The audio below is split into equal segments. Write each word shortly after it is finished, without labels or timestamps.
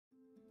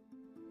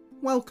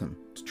Welcome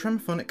to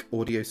Tremorphonic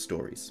Audio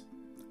Stories.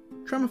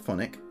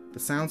 Tremorphonic, The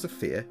Sounds of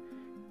Fear,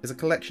 is a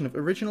collection of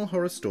original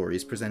horror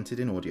stories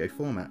presented in audio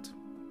format.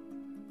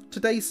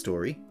 Today's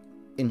story,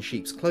 In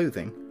Sheep's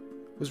Clothing,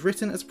 was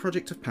written as a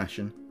project of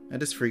passion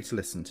and is free to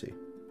listen to.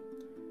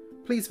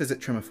 Please visit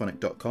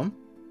tremorphonic.com,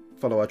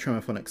 follow our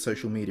Tremorphonic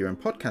social media and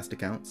podcast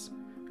accounts,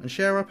 and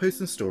share our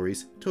posts and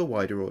stories to a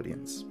wider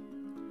audience.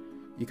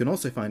 You can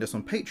also find us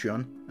on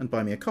Patreon and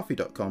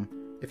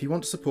buymeacoffee.com if you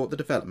want to support the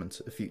development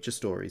of future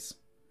stories.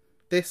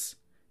 This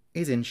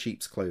is In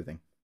Sheep's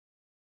Clothing.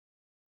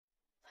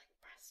 Like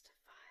breast of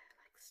fire,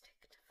 like stick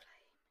to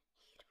flame,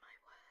 heed my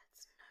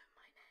words, know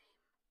my name.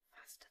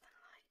 Faster than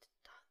light,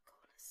 dark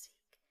corners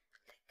seek,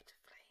 lick to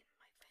flame,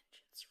 my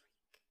vengeance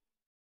wreak.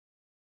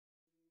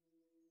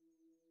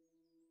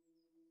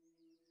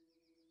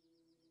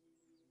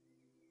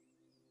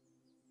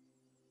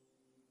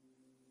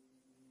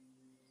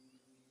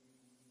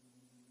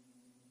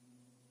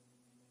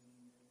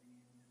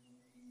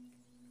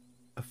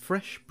 A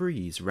fresh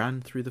breeze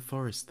ran through the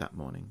forest that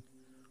morning,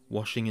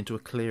 washing into a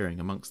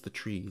clearing amongst the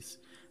trees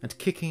and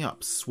kicking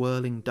up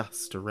swirling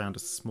dust around a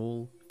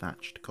small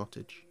thatched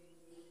cottage.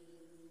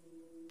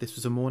 This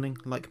was a morning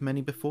like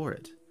many before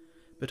it,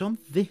 but on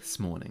this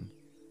morning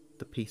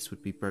the peace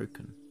would be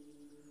broken,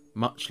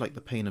 much like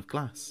the pane of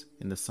glass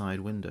in the side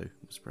window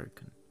was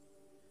broken,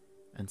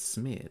 and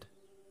smeared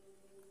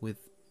with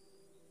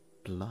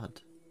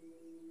blood.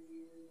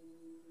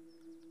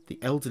 The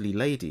elderly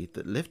lady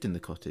that lived in the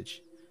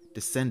cottage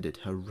descended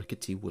her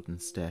rickety wooden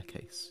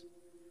staircase,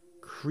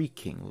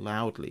 creaking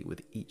loudly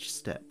with each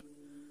step,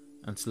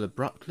 until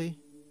abruptly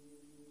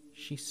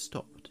she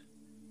stopped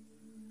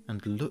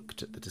and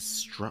looked at the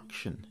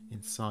destruction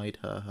inside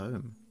her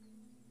home.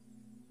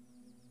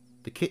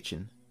 The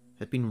kitchen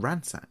had been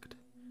ransacked,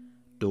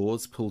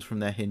 doors pulled from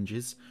their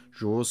hinges,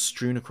 drawers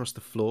strewn across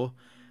the floor,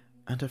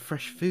 and her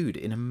fresh food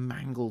in a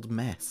mangled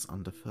mess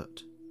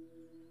underfoot.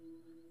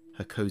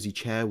 Her cosy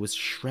chair was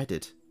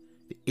shredded,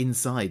 the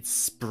inside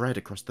spread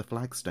across the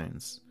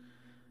flagstones,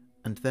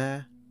 and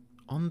there,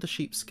 on the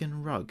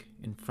sheepskin rug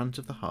in front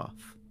of the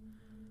hearth,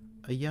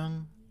 a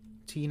young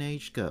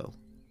teenage girl,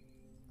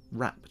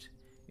 wrapped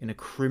in a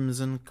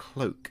crimson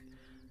cloak,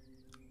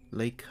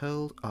 lay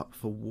curled up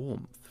for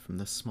warmth from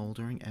the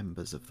smouldering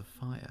embers of the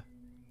fire.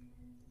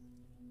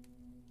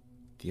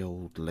 The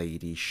old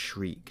lady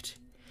shrieked,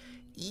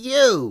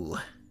 "You!"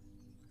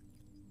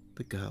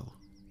 The girl,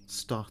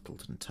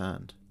 startled, and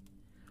turned.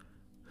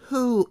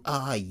 "Who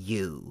are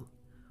you?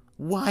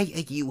 Why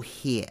are you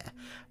here?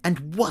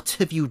 And what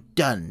have you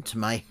done to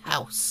my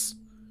house?"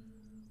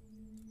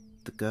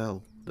 The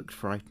girl looked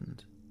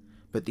frightened,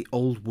 but the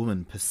old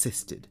woman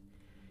persisted.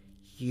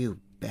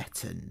 "You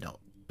better not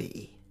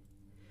be.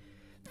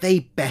 They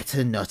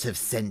better not have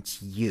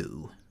sent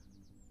you."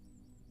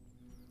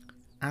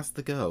 As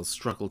the girl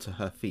struggled to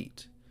her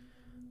feet,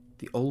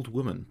 the old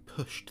woman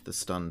pushed the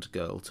stunned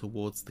girl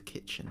towards the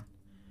kitchen,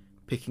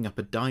 picking up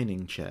a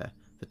dining chair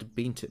that had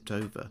been tipped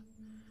over,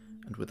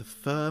 and with a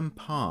firm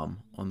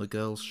palm on the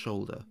girl's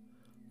shoulder,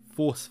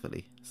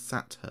 forcefully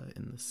sat her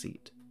in the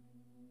seat.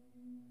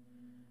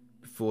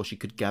 Before she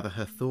could gather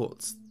her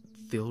thoughts,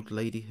 the old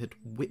lady had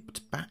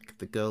whipped back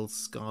the girl's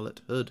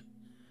scarlet hood,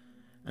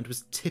 and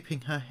was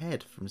tipping her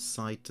head from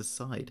side to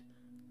side,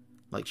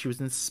 like she was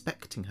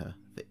inspecting her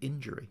for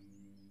injury.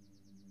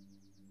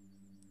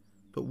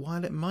 But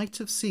while it might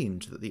have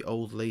seemed that the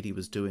old lady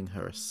was doing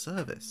her a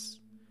service,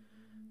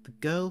 the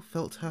girl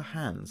felt her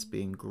hands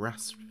being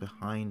grasped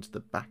behind the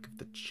back of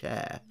the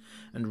chair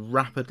and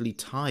rapidly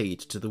tied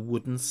to the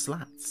wooden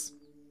slats.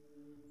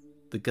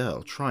 The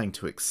girl, trying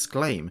to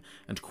exclaim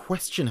and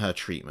question her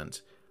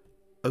treatment,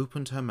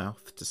 opened her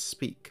mouth to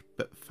speak,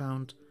 but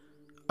found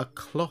a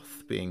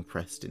cloth being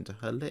pressed into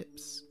her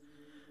lips,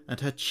 and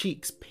her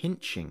cheeks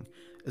pinching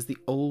as the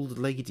old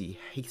lady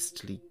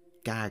hastily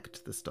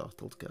gagged the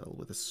startled girl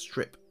with a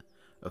strip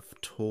of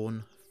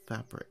torn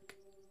fabric.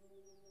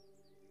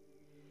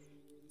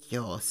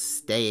 "You're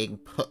staying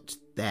put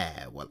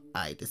there while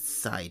I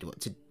decide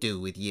what to do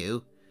with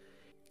you.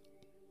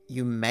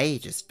 You may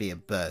just be a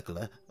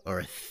burglar or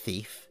a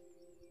thief,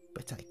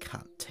 but I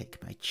can't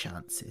take my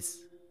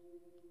chances."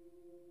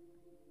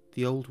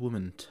 The old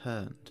woman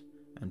turned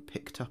and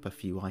picked up a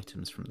few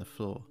items from the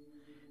floor,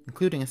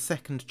 including a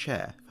second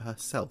chair for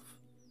herself,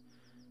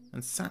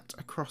 and sat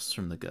across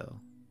from the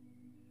girl.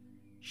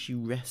 She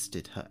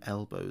rested her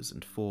elbows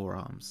and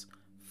forearms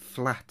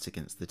flat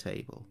against the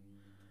table,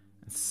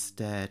 and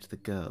stared the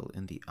girl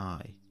in the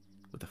eye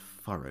with a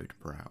furrowed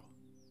brow.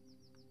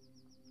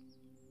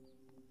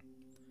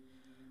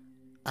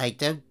 "I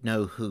don't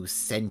know who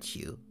sent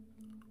you,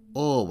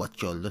 or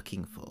what you're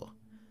looking for,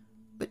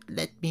 but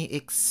let me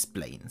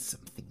explain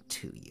something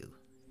to you.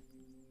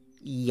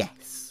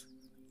 Yes,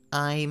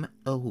 I'm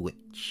a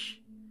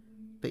witch,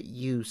 but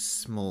you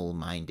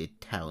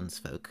small-minded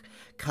townsfolk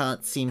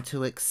can't seem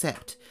to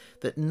accept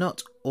that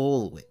not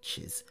all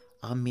witches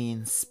are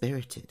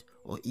mean-spirited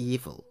or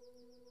evil.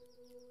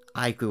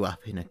 I grew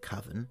up in a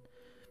coven.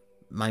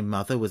 My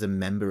mother was a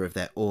member of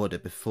their order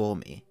before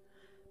me,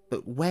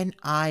 but when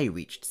I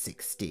reached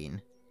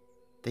 16,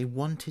 They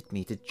wanted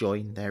me to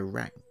join their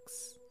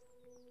ranks.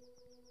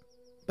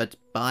 But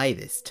by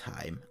this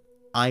time,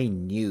 I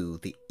knew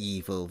the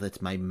evil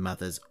that my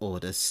mother's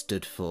order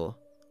stood for.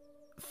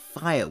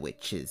 Fire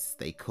witches,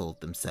 they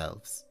called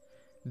themselves,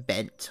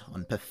 bent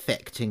on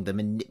perfecting the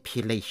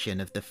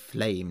manipulation of the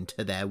flame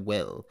to their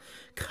will,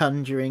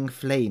 conjuring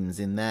flames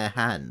in their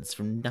hands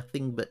from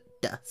nothing but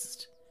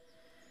dust,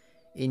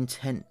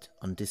 intent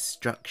on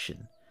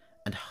destruction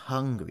and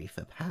hungry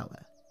for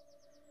power.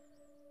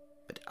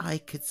 But I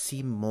could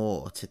see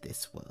more to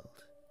this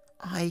world.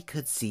 I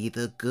could see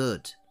the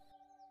good.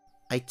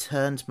 I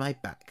turned my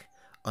back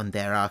on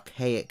their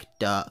archaic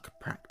dark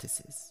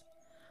practices.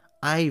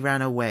 I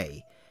ran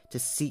away to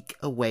seek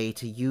a way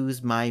to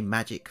use my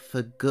magic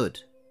for good,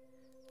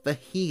 for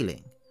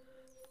healing,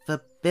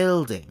 for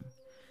building,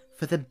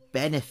 for the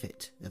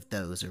benefit of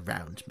those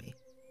around me.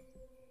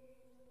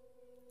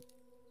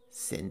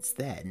 Since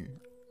then,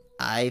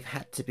 I've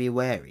had to be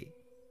wary.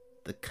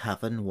 The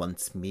Coven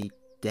wants me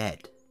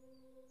dead.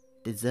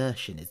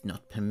 Desertion is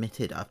not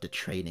permitted after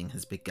training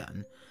has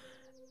begun,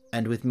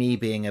 and with me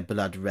being a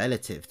blood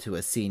relative to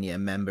a senior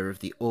member of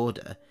the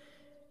Order,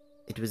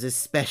 it was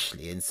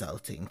especially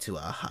insulting to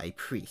our High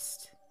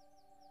Priest.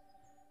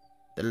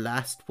 The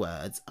last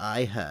words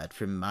I heard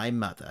from my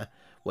mother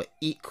were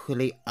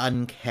equally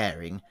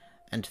uncaring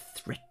and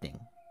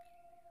threatening.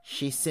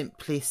 She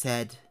simply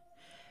said,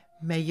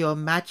 "May your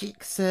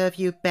magic serve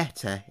you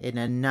better in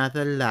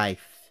another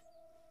life."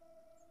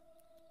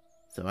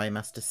 So I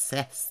must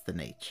assess the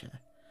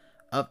nature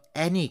of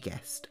any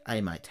guest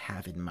I might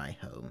have in my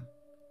home.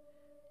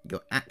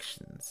 Your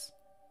actions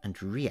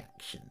and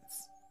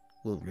reactions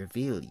will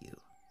reveal you.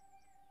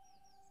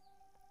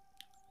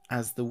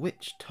 As the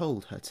witch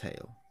told her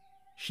tale,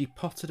 she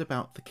pottered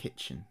about the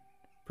kitchen,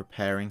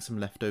 preparing some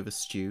leftover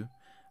stew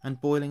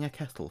and boiling a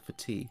kettle for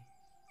tea.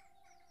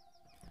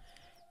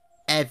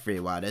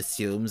 Everyone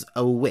assumes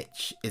a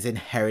witch is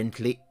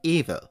inherently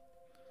evil.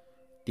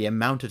 The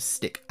amount of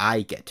stick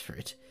I get for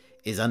it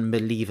is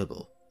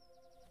unbelievable.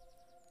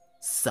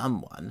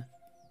 Someone,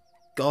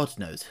 God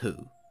knows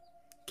who,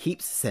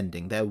 keeps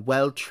sending their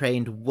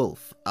well-trained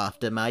wolf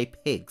after my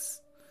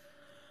pigs.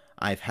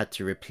 I've had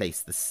to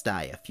replace the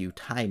sty a few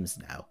times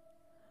now.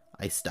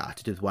 I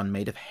started with one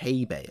made of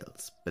hay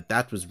bales, but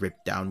that was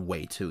ripped down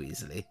way too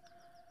easily.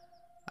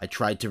 I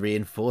tried to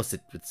reinforce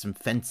it with some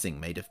fencing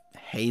made of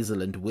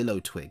hazel and willow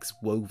twigs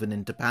woven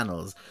into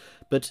panels,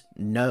 but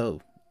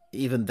no,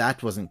 even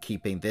that wasn't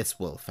keeping this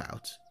wolf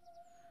out.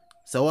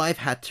 So I've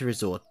had to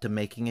resort to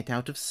making it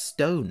out of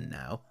stone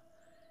now.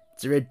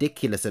 It's a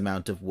ridiculous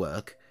amount of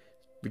work,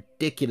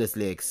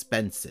 ridiculously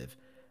expensive,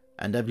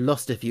 and I've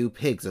lost a few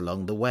pigs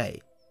along the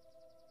way.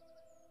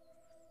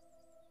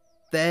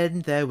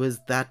 Then there was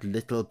that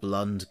little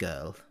blonde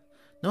girl.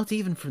 Not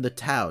even from the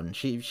town.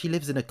 She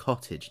lives in a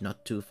cottage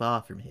not too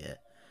far from here.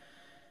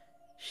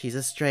 She's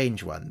a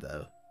strange one,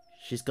 though.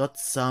 She's got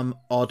some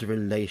odd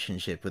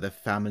relationship with a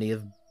family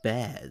of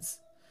bears.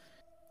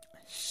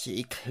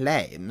 She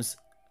claims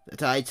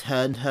that I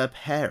turned her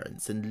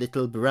parents and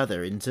little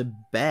brother into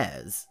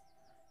bears.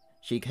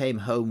 She came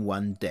home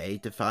one day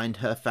to find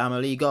her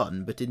family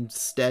gone, but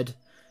instead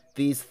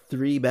these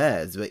 3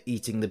 bears were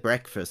eating the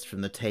breakfast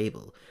from the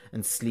table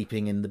and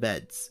sleeping in the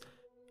beds.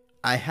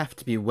 I have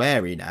to be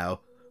wary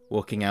now,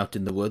 walking out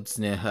in the woods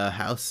near her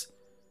house.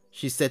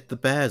 She set the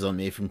bears on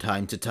me from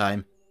time to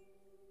time.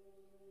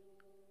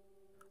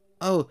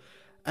 Oh,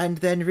 and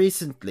then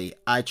recently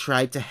I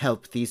tried to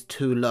help these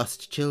 2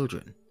 lost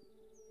children,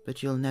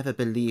 but you'll never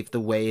believe the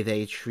way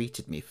they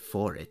treated me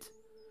for it.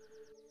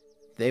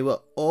 They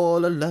were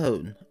all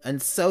alone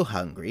and so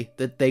hungry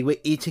that they were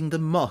eating the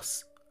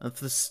moss of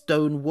the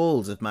stone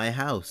walls of my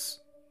house.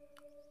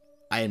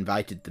 I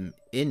invited them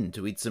in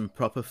to eat some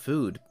proper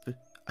food, but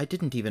I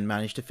didn't even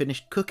manage to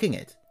finish cooking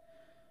it.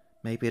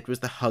 Maybe it was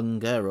the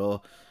hunger,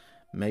 or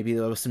maybe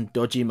there were some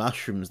dodgy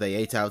mushrooms they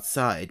ate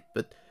outside,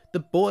 but the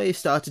boy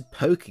started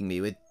poking me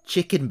with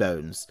chicken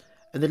bones,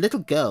 and the little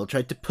girl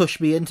tried to push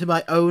me into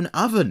my own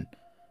oven.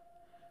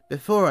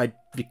 Before I'd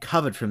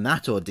recovered from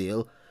that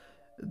ordeal,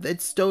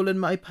 they'd stolen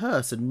my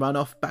purse and run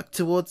off back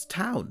towards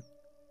town.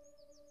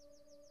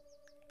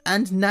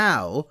 And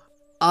now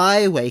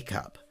I wake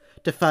up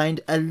to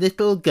find a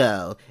little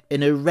girl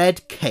in a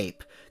red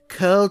cape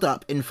curled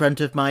up in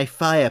front of my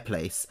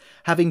fireplace,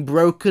 having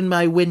broken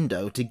my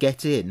window to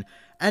get in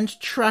and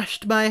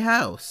trashed my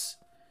house.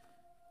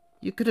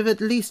 You could have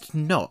at least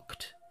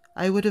knocked.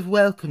 I would have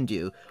welcomed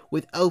you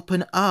with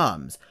open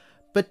arms,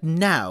 but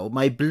now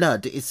my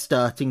blood is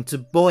starting to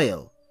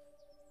boil.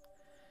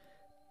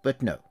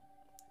 But no,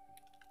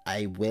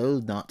 I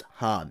will not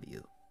harm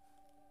you.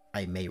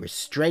 I may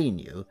restrain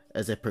you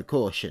as a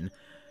precaution,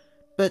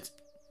 but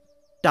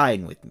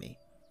dine with me,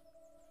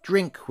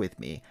 drink with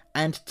me,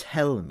 and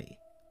tell me,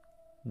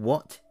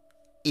 what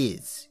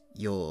is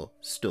your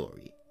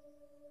story?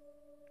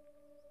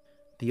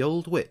 The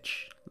old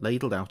witch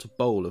ladled out a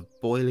bowl of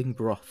boiling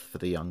broth for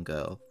the young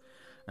girl,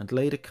 and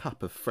laid a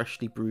cup of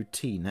freshly brewed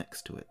tea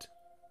next to it.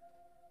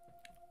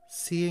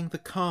 Seeing the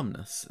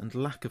calmness and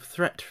lack of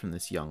threat from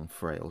this young,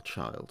 frail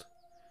child,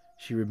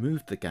 She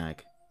removed the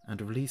gag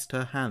and released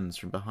her hands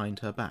from behind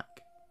her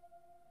back.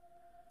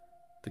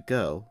 The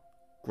girl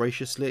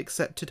graciously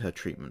accepted her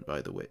treatment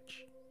by the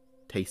witch,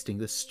 tasting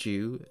the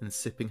stew and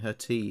sipping her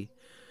tea,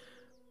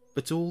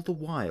 but all the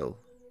while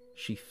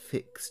she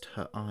fixed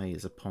her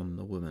eyes upon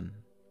the woman,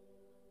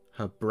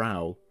 her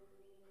brow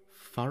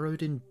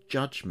furrowed in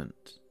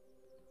judgment,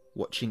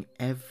 watching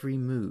every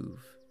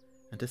move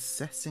and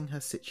assessing her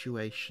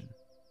situation.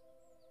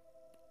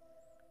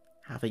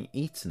 Having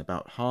eaten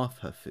about half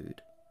her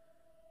food,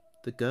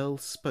 the girl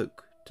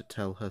spoke to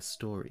tell her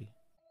story.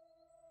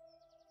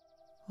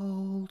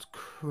 Old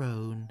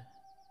crone,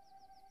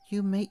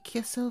 you make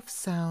yourself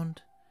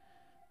sound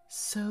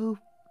so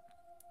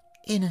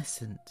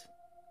innocent,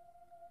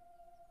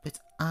 but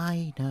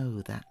I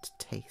know that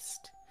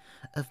taste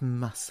of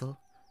muscle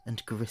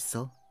and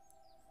gristle.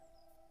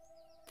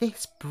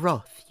 This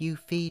broth you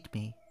feed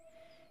me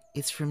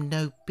is from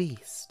no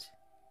beast.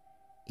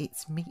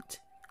 It's meat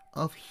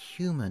of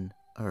human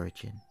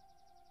origin.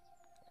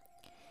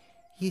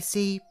 You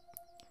see,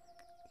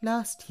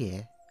 last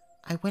year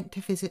I went to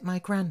visit my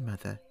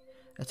grandmother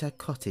at her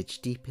cottage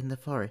deep in the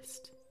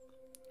forest.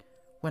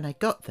 When I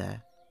got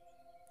there,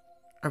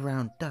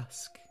 around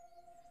dusk,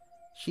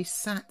 she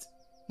sat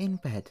in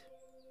bed,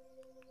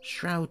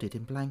 shrouded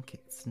in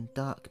blankets and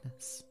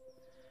darkness,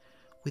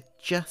 with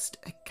just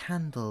a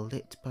candle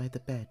lit by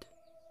the bed.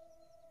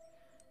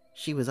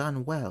 She was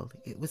unwell,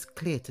 it was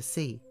clear to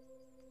see.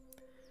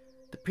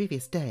 The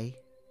previous day,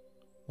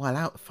 while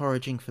out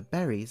foraging for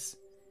berries,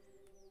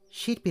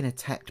 she'd been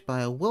attacked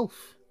by a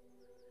wolf,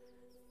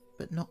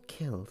 but not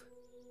killed.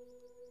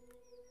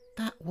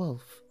 That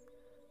wolf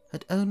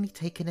had only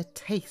taken a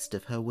taste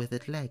of her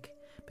withered leg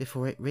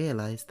before it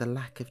realised the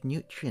lack of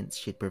nutrients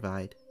she'd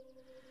provide,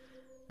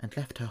 and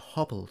left her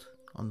hobbled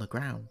on the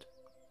ground.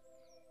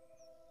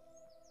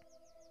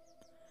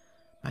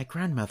 My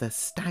grandmother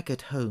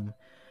staggered home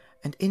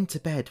and into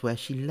bed, where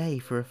she lay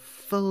for a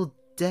full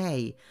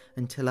day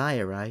until I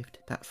arrived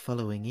that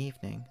following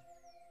evening.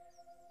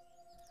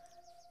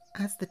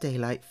 As the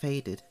daylight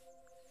faded,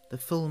 the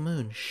full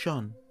moon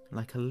shone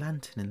like a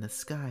lantern in the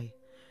sky,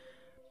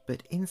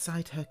 but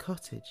inside her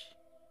cottage,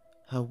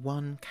 her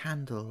one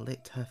candle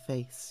lit her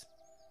face.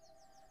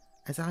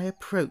 As I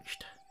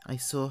approached, I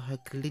saw her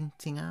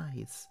glinting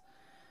eyes,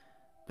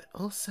 but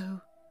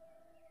also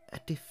a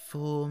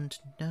deformed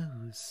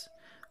nose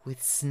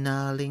with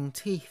snarling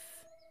teeth.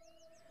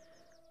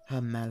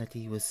 Her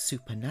malady was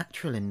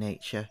supernatural in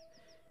nature.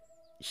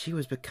 She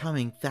was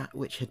becoming that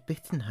which had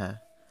bitten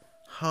her,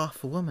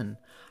 half woman,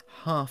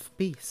 half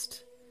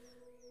beast,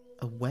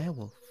 a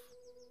werewolf.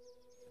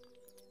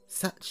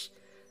 Such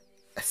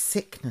a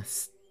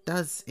sickness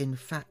does in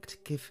fact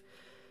give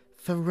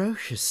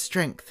ferocious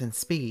strength and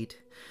speed,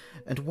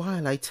 and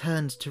while I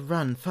turned to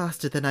run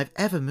faster than I've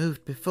ever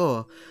moved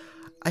before,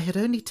 I had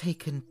only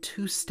taken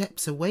 2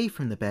 steps away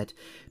from the bed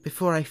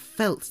before I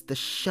felt the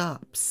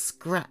sharp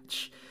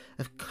scratch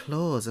of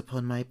claws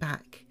upon my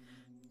back,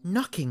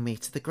 knocking me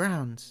to the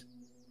ground.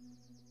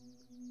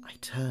 I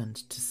turned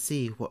to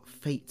see what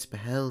fate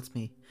beheld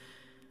me,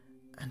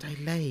 and I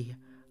lay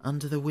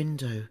under the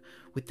window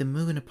with the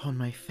moon upon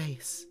my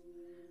face.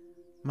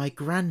 My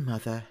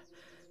grandmother,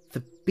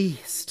 the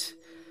beast,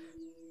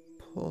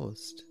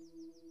 paused,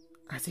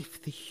 as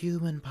if the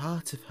human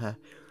part of her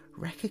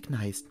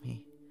recognised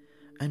me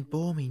and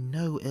bore me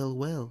no ill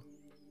will.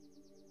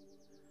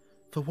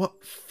 For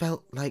what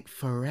felt like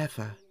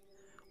forever,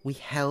 we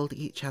held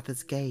each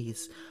other's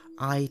gaze,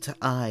 eye to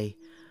eye,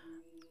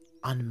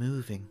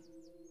 unmoving.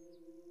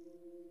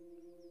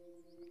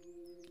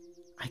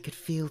 I could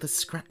feel the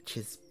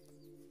scratches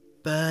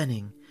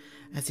burning,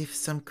 as if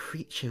some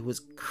creature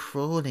was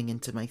crawling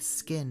into my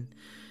skin,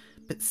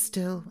 but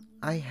still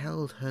I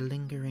held her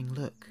lingering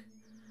look,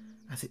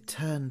 as it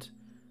turned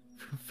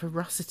from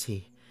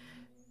ferocity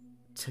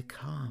to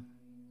calm.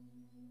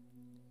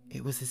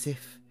 It was as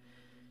if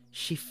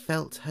she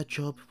felt her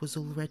job was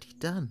already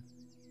done.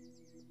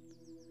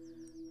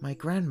 My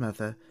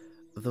grandmother,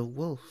 the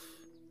wolf,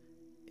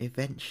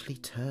 eventually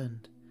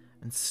turned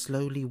and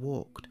slowly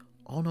walked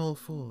on all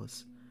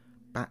fours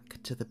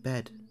back to the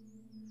bed,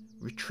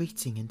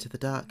 retreating into the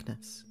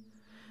darkness,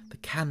 the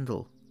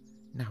candle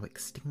now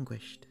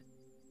extinguished.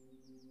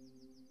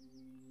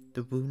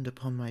 The wound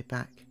upon my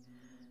back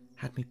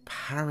had me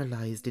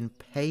paralysed in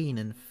pain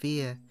and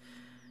fear.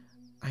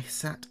 I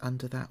sat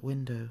under that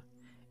window,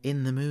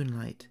 in the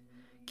moonlight,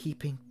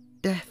 keeping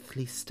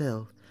deathly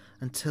still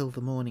until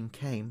the morning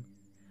came,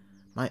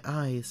 my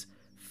eyes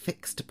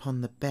fixed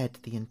upon the bed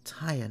the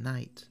entire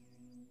night.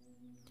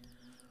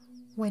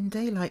 When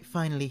daylight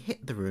finally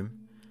hit the room,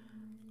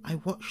 I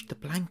watched the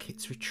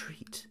blankets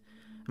retreat,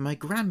 and my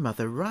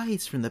grandmother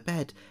rise from the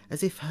bed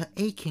as if her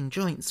aching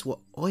joints were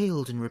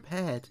oiled and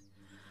repaired,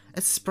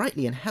 as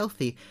sprightly and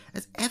healthy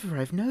as ever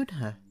I've known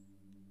her.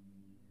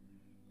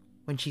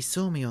 When she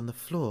saw me on the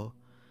floor,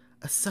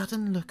 a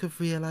sudden look of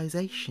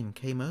realisation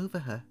came over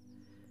her,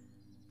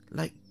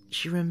 like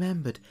she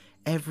remembered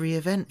every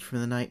event from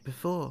the night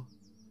before.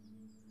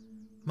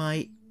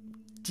 My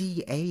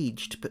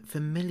de-aged but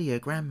familiar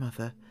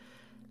grandmother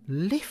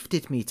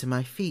lifted me to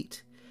my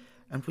feet,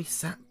 and we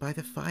sat by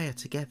the fire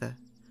together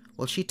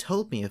while she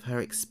told me of her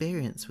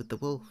experience with the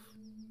wolf.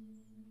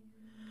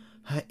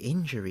 Her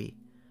injury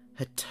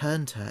had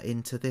turned her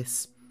into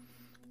this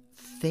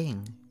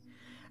thing,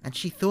 and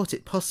she thought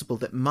it possible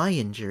that my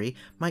injury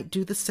might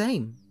do the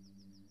same.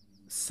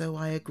 So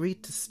I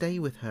agreed to stay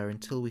with her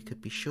until we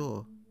could be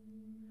sure.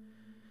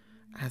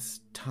 As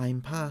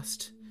time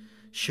passed,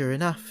 sure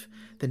enough,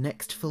 the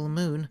next full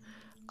moon,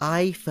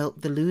 I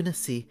felt the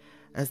lunacy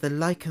as the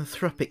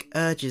lycanthropic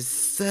urges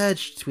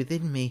surged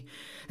within me,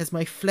 as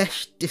my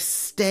flesh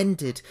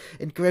distended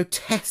and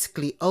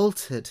grotesquely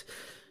altered.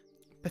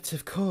 But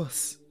of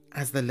course,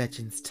 as the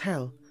legends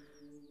tell,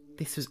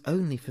 this was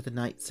only for the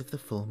nights of the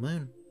full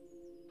moon.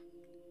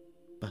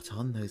 But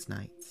on those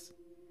nights,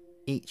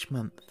 each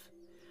month,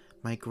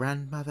 my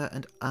grandmother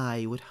and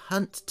I would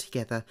hunt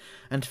together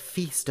and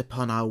feast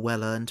upon our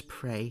well-earned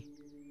prey.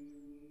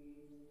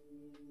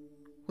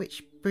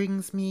 Which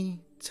brings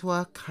me to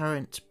our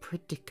current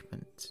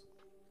predicament.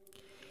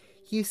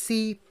 You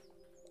see,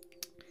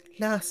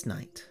 last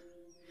night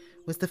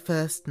was the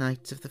first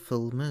night of the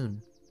full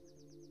moon.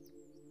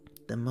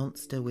 The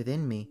monster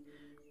within me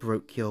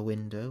broke your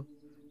window,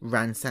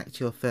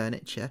 ransacked your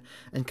furniture,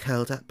 and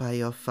curled up by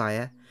your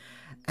fire,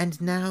 and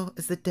now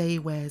as the day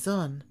wears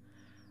on,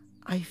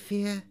 I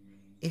fear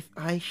if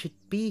I should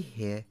be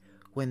here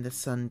when the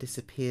sun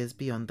disappears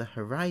beyond the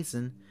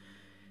horizon,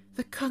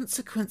 the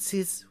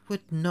consequences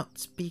would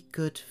not be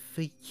good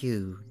for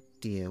you,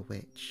 dear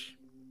witch.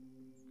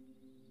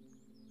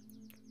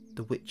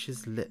 The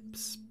witch's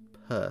lips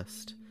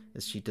pursed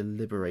as she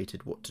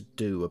deliberated what to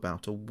do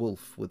about a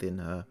wolf within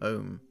her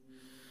home.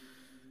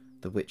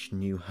 The witch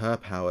knew her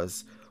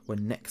powers were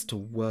next to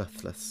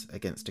worthless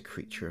against a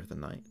creature of the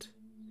night.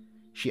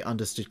 She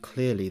understood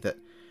clearly that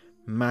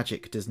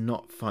magic does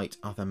not fight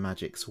other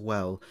magics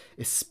well,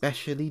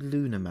 especially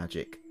lunar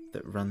magic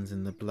that runs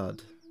in the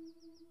blood.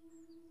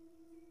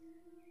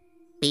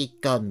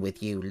 "Begone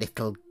with you,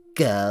 little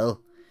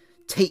girl.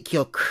 Take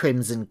your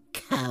crimson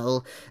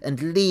cowl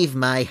and leave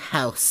my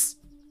house.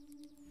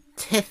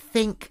 To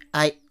think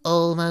I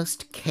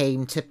almost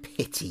came to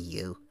pity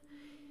you.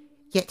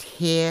 Yet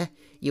here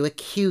you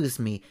accuse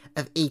me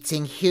of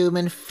eating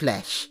human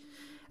flesh,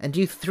 and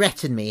you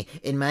threaten me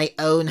in my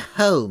own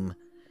home.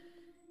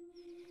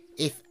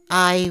 If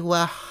I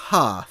were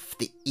half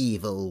the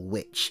evil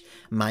witch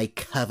my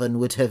coven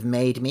would have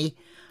made me,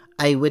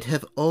 I would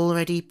have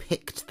already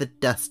picked the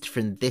dust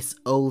from this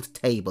old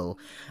table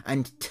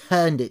and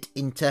turned it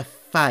into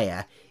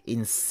fire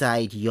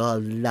inside your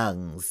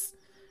lungs."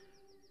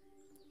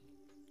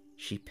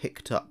 She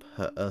picked up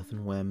her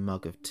earthenware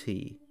mug of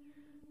tea,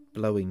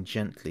 blowing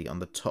gently on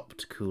the top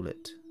to cool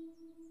it.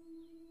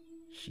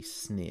 She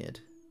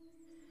sneered.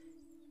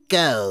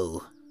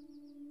 "Go!"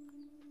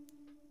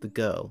 The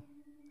girl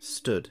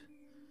stood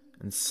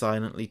and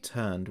silently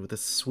turned with a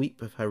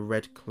sweep of her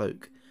red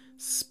cloak,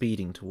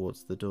 speeding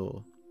towards the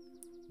door,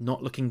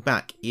 not looking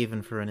back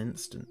even for an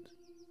instant.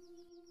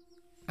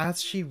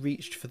 As she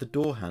reached for the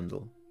door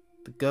handle,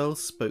 the girl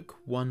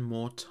spoke one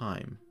more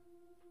time.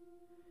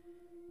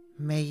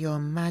 "May your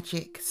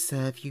magic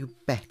serve you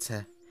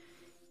better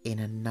in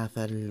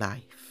another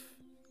life."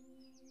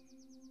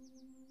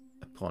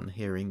 Upon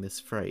hearing this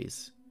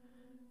phrase,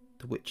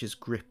 the witch's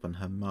grip on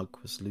her mug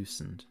was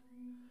loosened,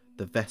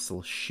 the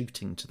vessel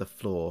shooting to the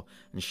floor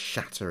and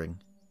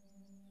shattering.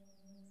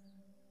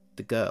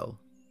 The girl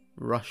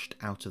rushed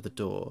out of the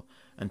door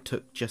and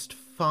took just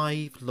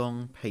 5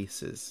 long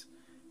paces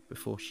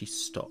before she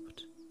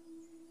stopped.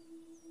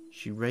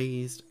 She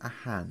raised a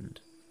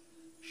hand,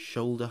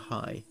 shoulder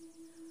high,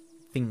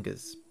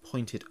 fingers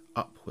pointed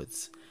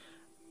upwards,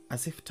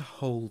 as if to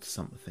hold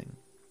something.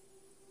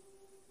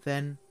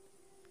 Then,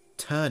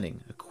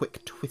 turning a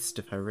quick twist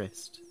of her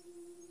wrist.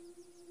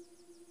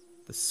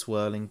 The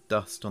swirling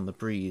dust on the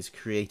breeze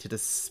created a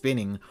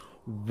spinning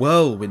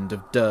whirlwind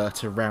of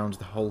dirt around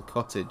the whole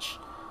cottage.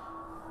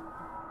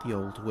 The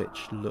old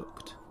witch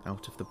looked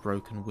out of the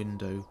broken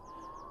window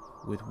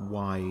with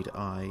wide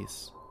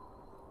eyes,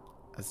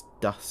 as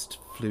dust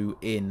flew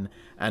in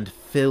and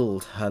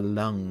filled her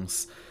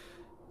lungs.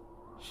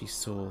 She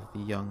saw the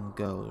young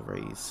girl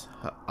raise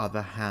her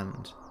other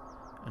hand,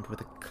 and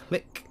with a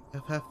click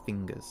of her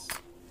fingers,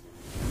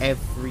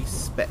 every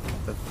speck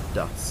of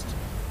dust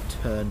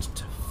turned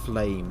to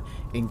flame,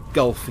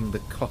 engulfing the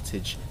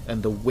cottage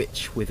and the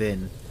witch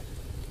within,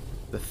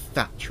 the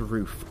thatch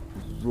roof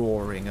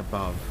roaring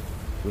above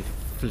with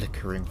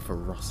flickering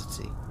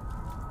ferocity.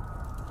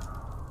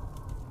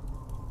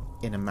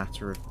 In a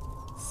matter of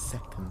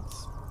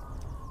seconds,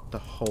 the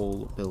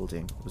whole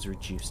building was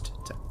reduced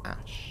to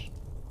ash.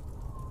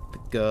 The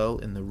girl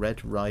in the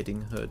Red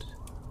Riding Hood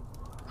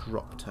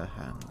dropped her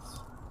hands,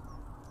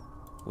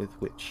 with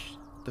which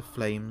the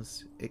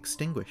flames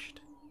extinguished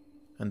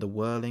and the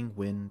whirling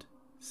wind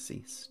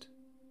ceased.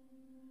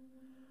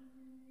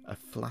 A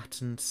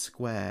flattened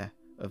square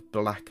of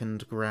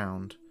blackened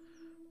ground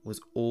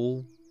was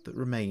all that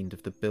remained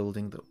of the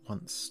building that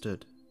once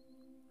stood.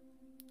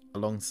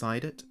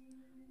 Alongside it,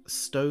 a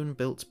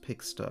stone-built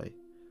pigsty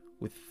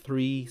with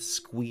 3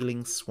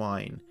 squealing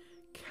swine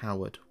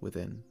cowered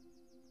within.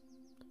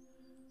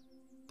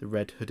 The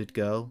red-hooded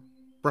girl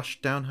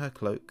brushed down her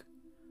cloak,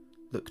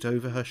 looked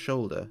over her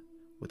shoulder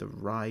with a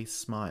wry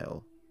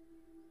smile,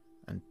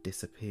 and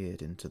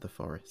disappeared into the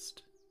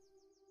forest.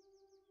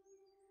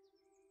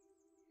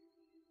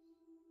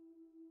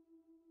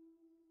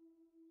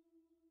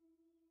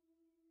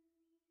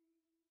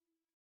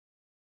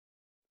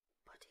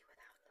 Body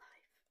without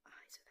life,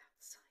 eyes without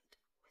sight,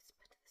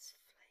 whispered this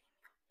flame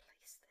your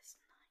place this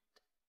night.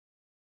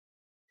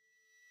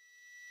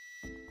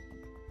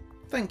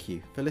 Thank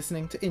you for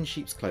listening to In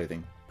Sheep's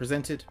Clothing,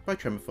 presented by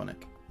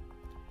Tremorphonic.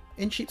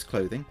 In Sheep's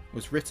Clothing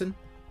was written,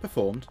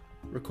 performed,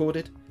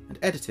 recorded and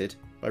edited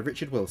by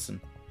Richard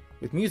Wilson,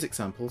 with music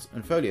samples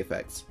and Foley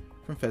effects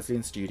from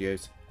Fesliyan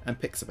Studios and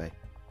Pixabay.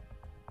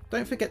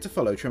 Don't forget to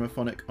follow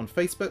Tremorphonic on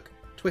Facebook,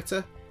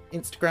 Twitter,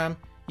 Instagram,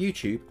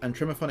 YouTube and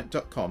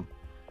tremorphonic.com,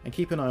 and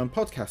keep an eye on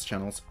podcast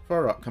channels for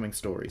our upcoming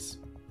stories.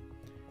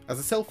 As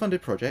a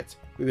self-funded project,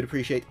 we would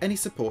appreciate any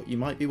support you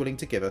might be willing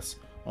to give us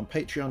on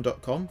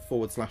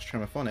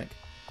patreon.com/tremorphonic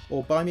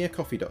or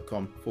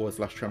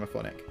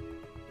buymeacoffee.com/tremorphonic.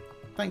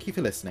 Thank you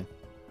for listening.